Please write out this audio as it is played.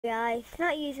Guys,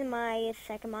 not using my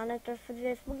second monitor for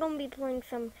this. We're gonna be playing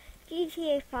some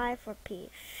GTA 5 for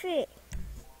PC.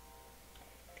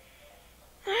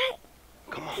 Alright,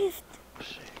 come on. Just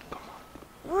shit, come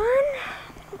on.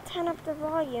 One, turn up the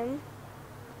volume.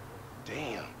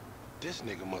 Damn, this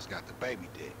nigga must got the baby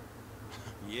dick.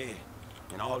 Yeah,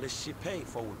 and all this shit paid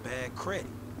for with bad credit.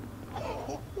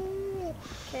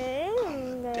 Okay,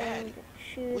 I'm going Daddy,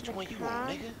 to choose which a one you car,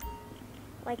 want, nigga?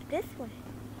 like this one.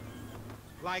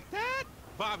 Like that?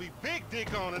 Bobby big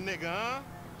dick on a nigga, huh?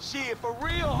 Shit, for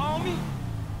real, homie.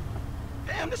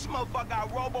 Damn, this motherfucker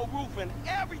got robo roof and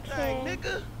everything, Okay.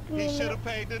 nigga. He should have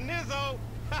paid the Nizzo.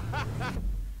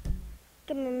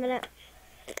 Give me a minute.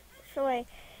 So I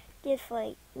just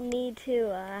need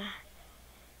to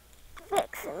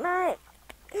fix my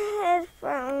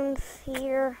headphones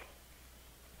here.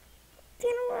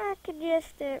 You know what, I could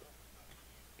just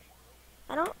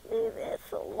I don't do this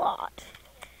a lot.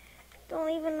 Don't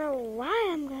even know why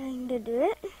I'm going to do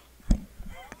it.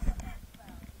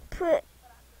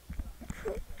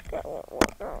 That won't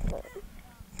work out.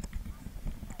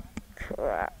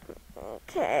 Crap.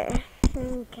 Okay.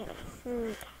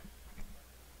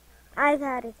 I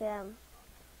got it down.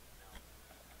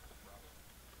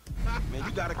 Man,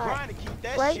 you gotta grind to keep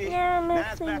that Right shit. now I'm Now it's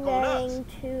actually back on us. going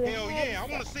to Hell yeah, I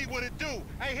want to see what it do.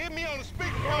 Hey, hit me on the I don't know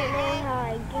speakerphone, how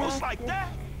I get Just like that?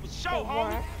 For to sure,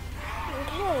 homie. work.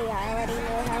 Okay, I already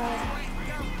know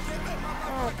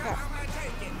how. Oh crap.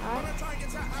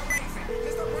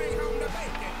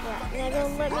 Yeah, they're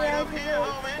gonna let me Right out up of here,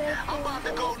 homie. I'm about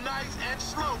to go nice and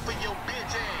slow for your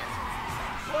bitch ass.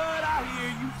 What? I hear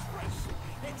you.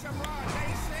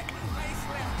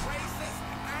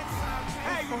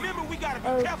 Hey, remember we gotta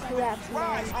be careful with these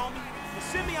rides, homie. And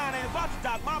Simeon ain't about to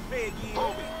dock my pay again.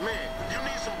 Homie, man, you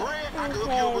need some bread? I can hook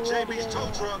you Okay, up with what do JB's you tow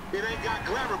want? truck. It ain't got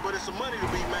glamour, but it's some money to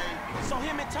be made. So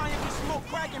him and Tanya can smoke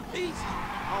crack in peace?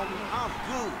 Homie, I'm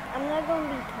good. I'm not gonna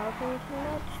be talking too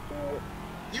much, dude.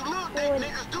 You little dick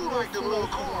niggas do like them little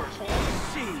cars.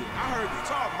 Shit, I heard you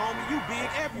talk, homie. You big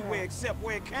everywhere except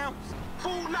where it counts.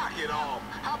 Fool, knock it off.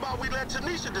 How about we let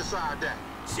Tanisha decide that?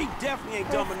 She definitely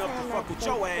ain't dumb enough to fuck with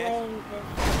your ass.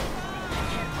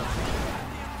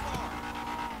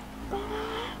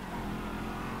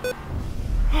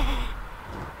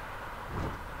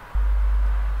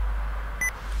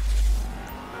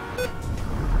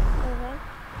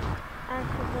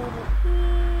 Activated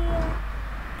here.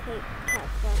 Take that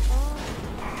on.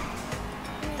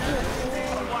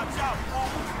 Watch out,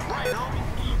 homie. Right,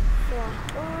 homie?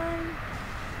 Swap on.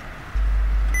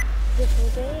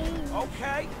 Disengage.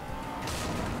 Okay.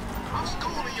 I'm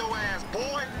schooling your ass,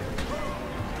 boy.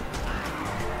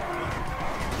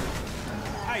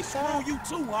 Hey, screw you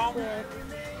too, homie.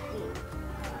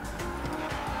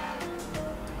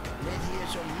 Let's hear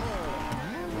some more.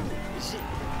 Is it?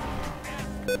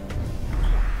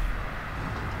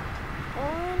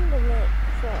 On the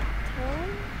next short term,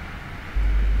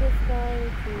 just going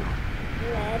to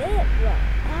let it run.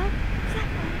 I'm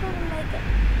gonna make it.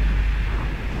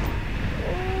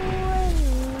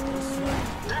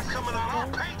 That's coming out our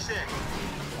paycheck.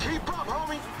 Keep up,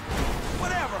 homie.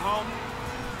 Whatever, homie.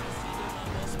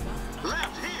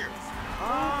 Left here.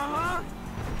 Uh-huh.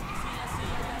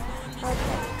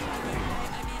 Okay.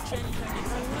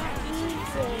 I'm not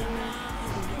using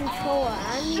controller.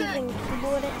 I'm using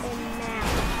keyboard and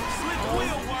mouse. Slick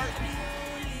wheel work.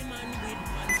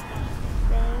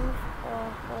 Things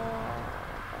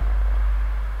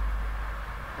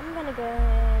I'm gonna go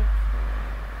ahead.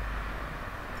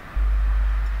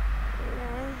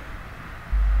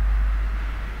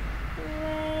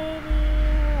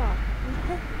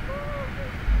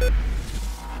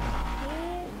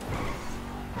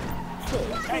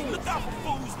 Hey, look out for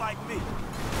fools like me.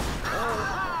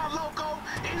 Ah, loco.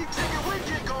 Any ticket we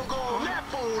get gonna go on that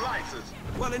fool license.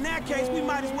 Well, in that case, we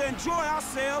might as well enjoy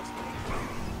ourselves.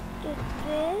 Get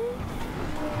this.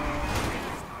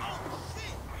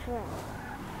 Crap.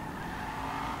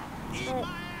 But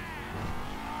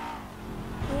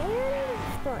here,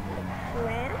 start the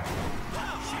crap.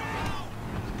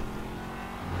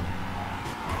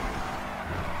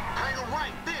 Hang 'em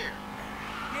right there.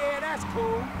 Yeah, that's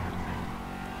cool.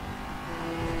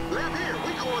 Left here.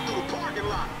 We going through the parking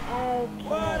lot.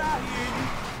 What? Okay. I hear you.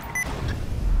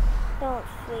 Don't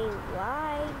see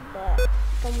why, but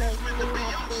gonna make me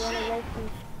have to run away from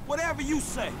Whatever you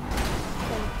say. some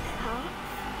cops.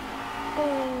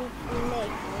 Going to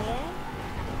make me.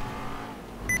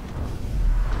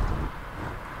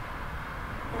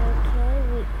 Okay,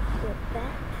 we get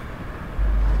that.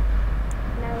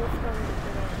 Now it's going to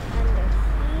go under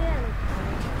here and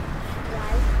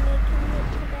try making it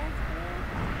pedestrian.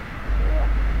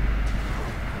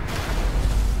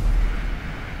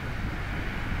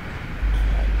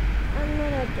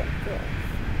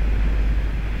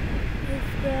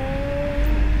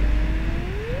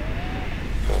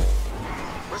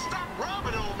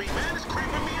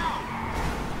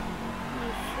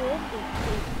 be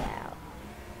freaked out.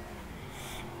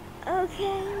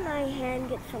 Okay, my hand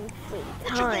gets some free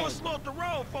What you time. gonna slow up the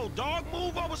road for, dog?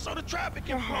 Move over so the traffic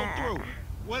can flow through.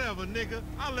 Whatever, nigga.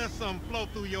 I'll let something flow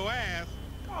through your ass.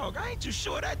 Dog, I ain't too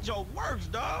sure that joke works,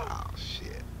 dog. Oh,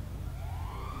 shit.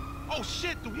 Oh,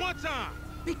 shit, the one time.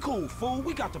 Be cool, fool.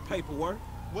 We got the paperwork.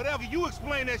 Whatever, you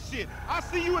explain that shit. I'll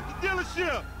see you at the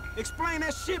dealership. Explain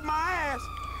that shit my ass.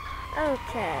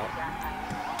 Okay.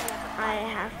 I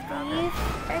have to use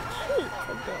a cheat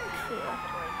to get here.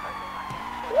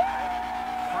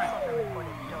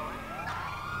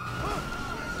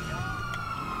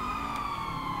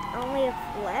 Only a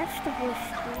left of the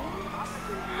screen?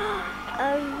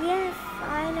 Oh yes,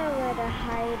 I know where to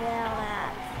hide out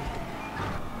at.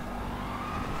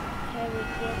 Can we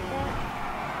get that?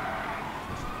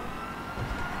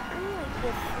 I'm like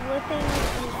just slipping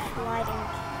and sliding.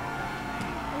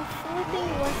 I'm slipping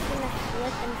less than a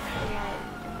slip and slide.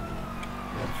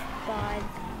 It's bad.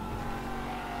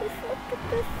 Just look at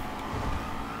this.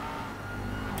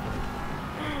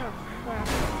 Oh crap.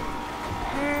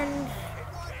 And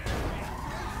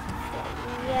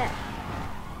yeah.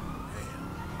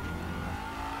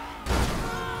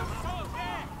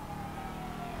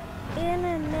 In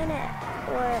a minute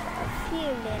or a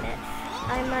few minutes,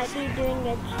 I might be doing a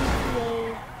GTA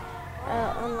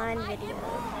online video.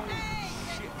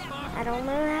 I don't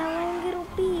know how long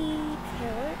it'll be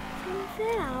till it comes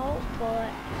out, but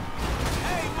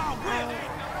I'll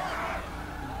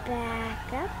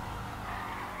back up.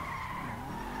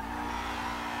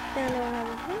 Don't know how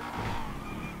to do.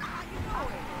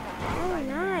 Oh,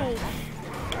 nice.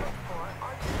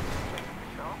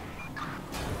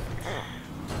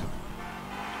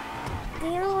 You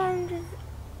know what I'm just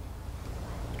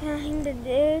going to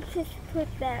do? Just put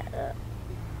that up.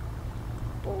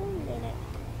 For a minute.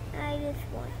 I just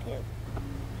want to.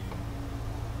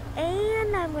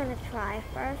 And I'm going to try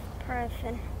first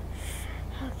person.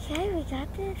 Okay, we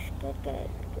got this. Good, good,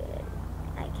 good.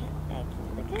 I can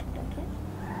look at it, okay.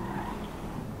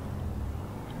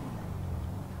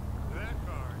 That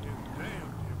car is damn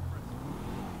impressive.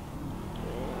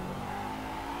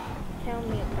 Tell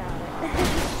me about it.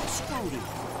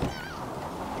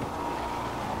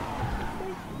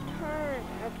 Turn.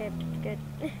 Okay, good.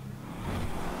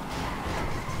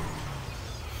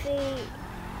 See,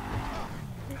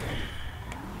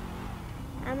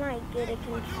 I might get a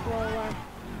controller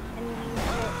and use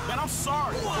it. Man, I'm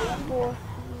sorry. For a few minutes.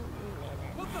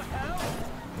 What the hell?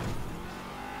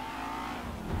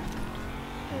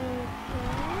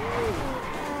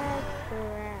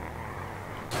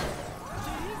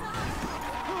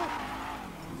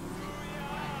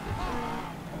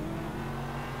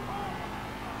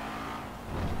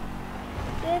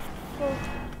 Just for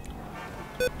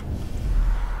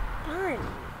fun.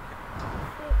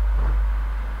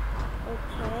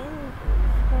 Okay, I'm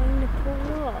going to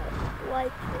pull up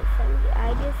like this.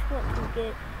 I just want to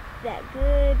get that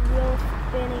good wheel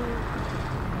spinning.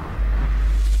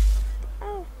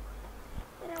 Oh,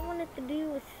 what I wanted to do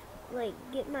was like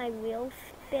get my wheel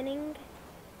spinning.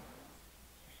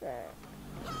 So,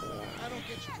 yeah. I don't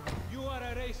get you. You are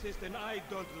a racist and I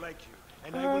don't like you.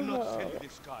 And I will not sell you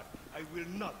this car. I will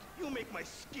not. You make my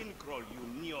skin crawl,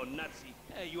 you neo-Nazi.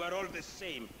 Hey, you are all the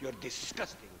same. You're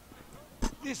disgusting.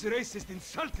 This racist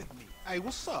insulted me. Hey,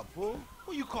 what's up, fool?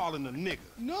 Who you calling a nigga?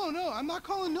 No, I'm not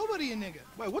calling nobody a nigga.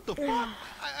 Wait, what the fuck?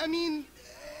 I mean,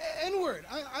 N-word.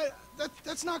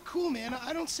 That's not cool, man.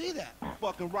 I don't say that.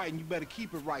 Fucking right, and you better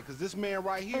keep it right, because this man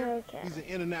right here, Okay. he's an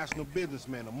international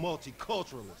businessman, a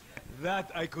multiculturalist. That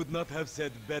I could not have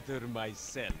said better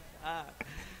myself.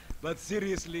 But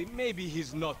seriously, maybe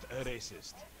he's not a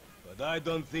racist. But I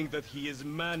don't think that he is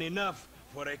man enough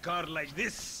for a car like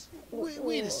this.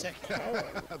 Wait a second.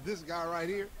 This guy right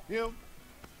here, him,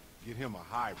 get him a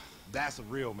hybrid. That's a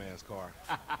real man's car.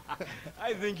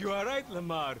 I think you are right,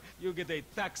 Lamar. You get a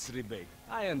tax rebate.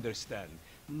 I understand.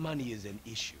 Money is an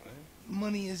issue, eh?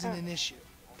 Money isn't an issue.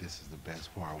 This is the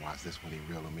best part. Watch this when he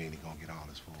reel him in. He gonna get all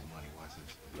his full money. Watch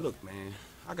this. Look, man,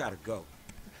 I gotta go.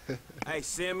 Hey,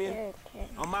 Simeon, Okay.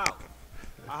 I'm out.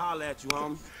 I'll holler at you,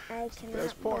 homie. I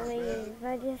cannot believe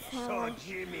I just So, have.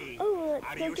 Jimmy, Oh, let's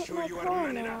are go you get sure my you are car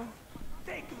man now. enough?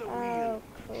 Take the wheel. Oh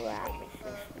crap!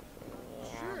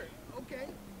 Yeah. Sure, okay.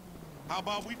 How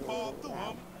about we fall through,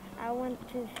 homie? I want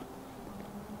to.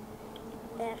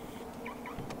 F.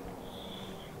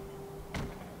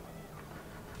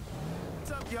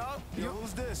 What's up, y'all? Yo,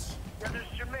 who's this?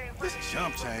 This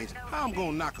chump change. How I'm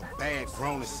gonna knock a bad,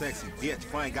 grown and sexy bitch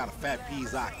if I ain't got a fat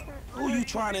peas eye? Who you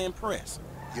trying to impress?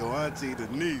 Your auntie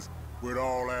Denise, with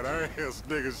all that ass,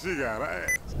 nigga, she got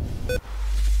ass.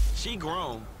 She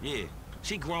grown, yeah.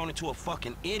 She grown into a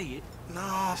fucking idiot.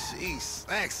 No, she's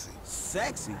sexy.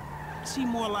 Sexy? She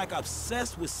more like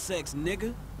obsessed with sex,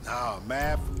 nigga. Nah,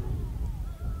 man.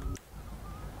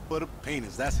 For the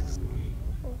penis, that's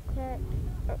Okay.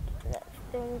 Oh, that's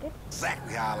doing good.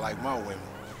 exactly how I like my women.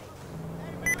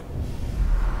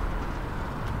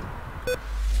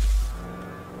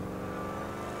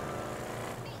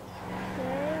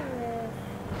 Okay, we're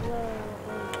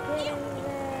slowly getting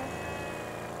there.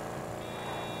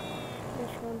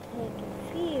 This will take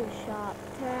a few sharp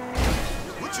turns.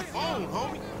 What's your phone,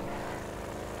 homie?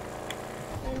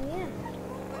 And yeah.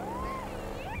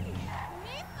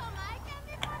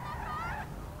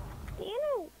 Do you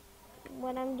know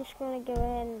what I'm just going to go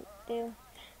ahead and do?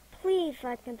 Please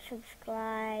like and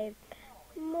subscribe.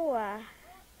 More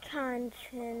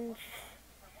content.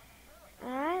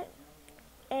 Alright?